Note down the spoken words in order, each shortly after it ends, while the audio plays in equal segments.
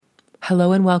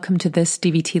Hello and welcome to This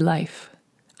DVT Life.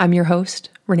 I'm your host,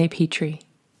 Renee Petrie.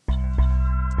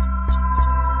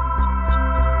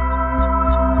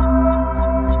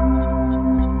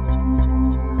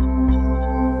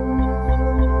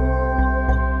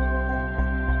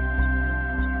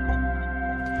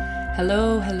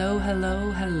 Hello,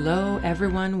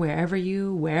 everyone, wherever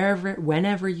you, wherever,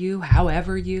 whenever you,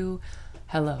 however you,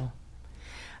 hello.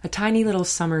 A tiny little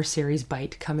summer series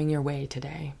bite coming your way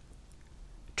today.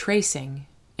 Tracing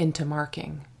into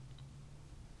marking.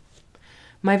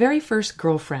 My very first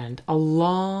girlfriend, a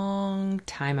long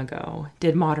time ago,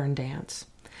 did modern dance.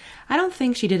 I don't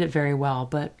think she did it very well,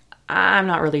 but I'm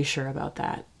not really sure about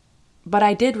that. But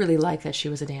I did really like that she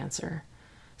was a dancer.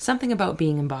 Something about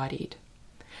being embodied.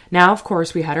 Now, of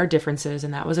course, we had our differences,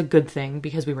 and that was a good thing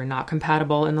because we were not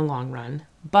compatible in the long run.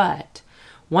 But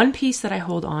one piece that I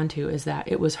hold on to is that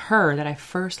it was her that I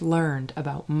first learned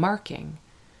about marking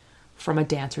from a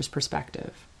dancer's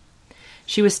perspective.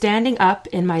 She was standing up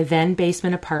in my then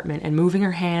basement apartment and moving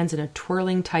her hands in a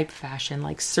twirling type fashion,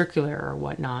 like circular or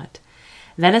whatnot.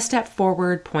 Then a step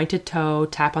forward, pointed toe,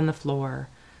 tap on the floor.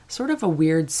 Sort of a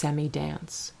weird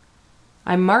semi-dance.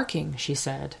 "I'm marking," she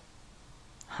said.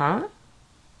 "Huh?"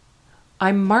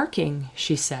 "I'm marking,"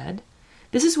 she said.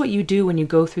 "This is what you do when you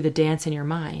go through the dance in your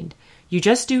mind. You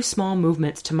just do small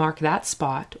movements to mark that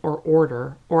spot or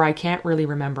order, or I can't really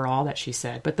remember all that she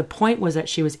said, but the point was that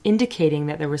she was indicating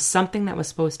that there was something that was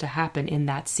supposed to happen in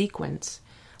that sequence,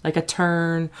 like a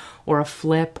turn or a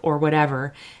flip or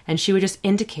whatever, and she would just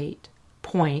indicate,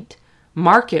 point,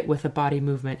 mark it with a body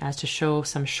movement as to show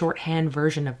some shorthand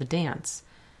version of the dance.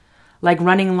 Like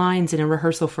running lines in a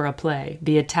rehearsal for a play,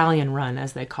 the Italian run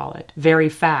as they call it, very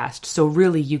fast, so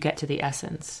really you get to the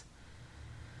essence.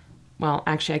 Well,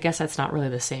 actually, I guess that's not really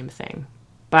the same thing.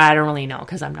 But I don't really know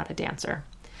because I'm not a dancer.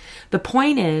 The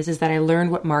point is that I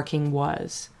learned what marking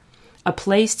was. A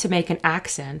place to make an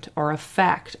accent or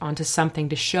effect onto something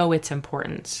to show its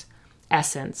importance,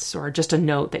 essence, or just a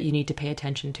note that you need to pay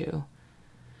attention to.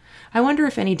 I wonder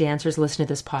if any dancers listen to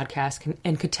this podcast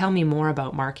and could tell me more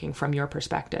about marking from your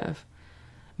perspective.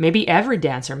 Maybe every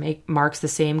dancer marks the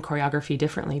same choreography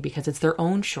differently because it's their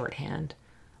own shorthand,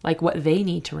 like what they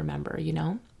need to remember, you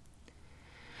know?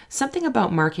 Something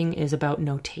about marking is about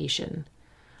notation,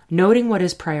 noting what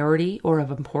is priority or of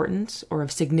importance or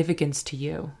of significance to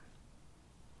you.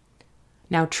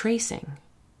 Now, tracing.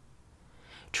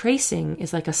 Tracing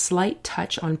is like a slight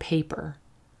touch on paper,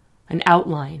 an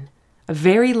outline, a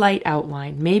very light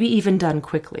outline, maybe even done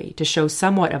quickly to show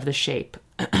somewhat of the shape,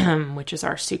 which is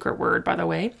our secret word, by the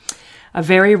way. A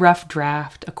very rough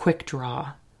draft, a quick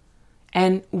draw.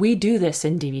 And we do this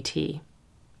in DVT.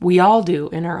 We all do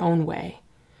in our own way.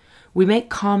 We make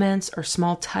comments or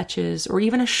small touches or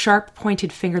even a sharp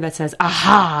pointed finger that says,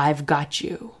 "Aha, I've got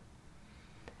you."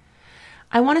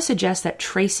 I want to suggest that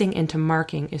tracing into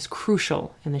marking is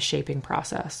crucial in the shaping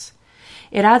process.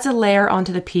 It adds a layer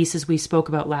onto the pieces we spoke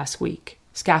about last week,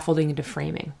 scaffolding into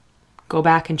framing. Go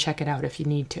back and check it out if you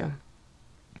need to.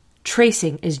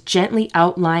 Tracing is gently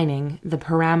outlining the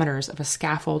parameters of a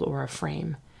scaffold or a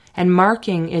frame. And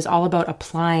marking is all about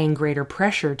applying greater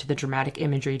pressure to the dramatic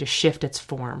imagery to shift its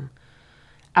form.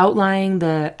 Outlining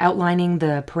the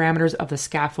parameters of the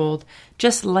scaffold,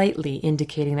 just lightly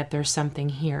indicating that there's something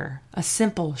here, a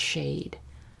simple shade.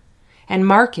 And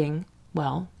marking,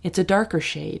 well, it's a darker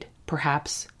shade,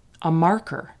 perhaps a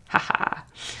marker,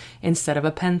 instead of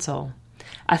a pencil.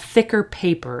 A thicker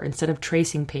paper instead of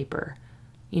tracing paper.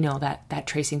 You know, that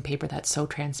tracing paper that's so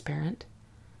transparent.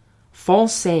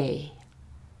 Foncé.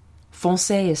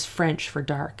 Foncé is French for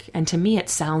dark, and to me it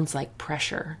sounds like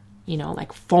pressure. You know,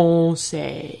 like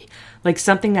foncé, like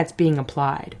something that's being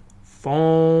applied.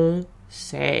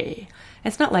 Foncé.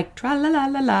 It's not like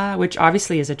tra-la-la-la-la, which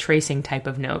obviously is a tracing type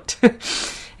of note.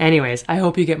 Anyways, I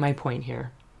hope you get my point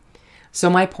here. So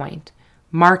my point,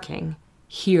 marking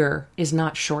here is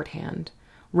not shorthand.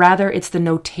 Rather, it's the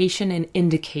notation and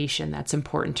indication that's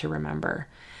important to remember.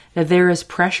 That there is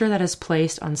pressure that is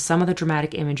placed on some of the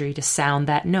dramatic imagery to sound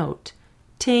that note.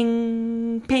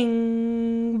 Ting,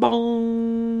 ping,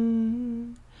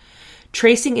 bong.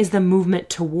 Tracing is the movement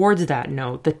towards that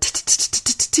note, the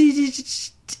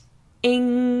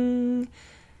ing.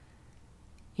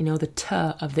 You know, the t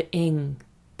of the ing.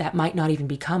 That might not even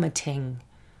become a ting.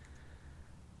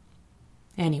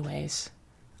 Anyways,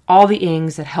 all the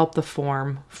ings that help the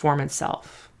form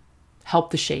itself. Help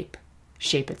the shape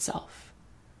itself.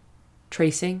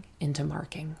 Tracing into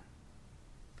marking.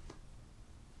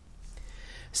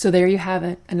 So there you have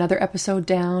it, another episode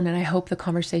down, and I hope the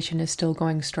conversation is still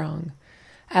going strong.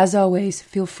 As always,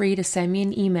 feel free to send me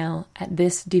an email at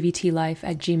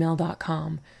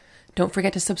thisdvtlife@gmail.com Don't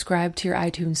forget to subscribe to your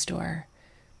iTunes store.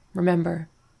 Remember,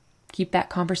 keep that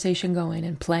conversation going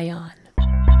and play on.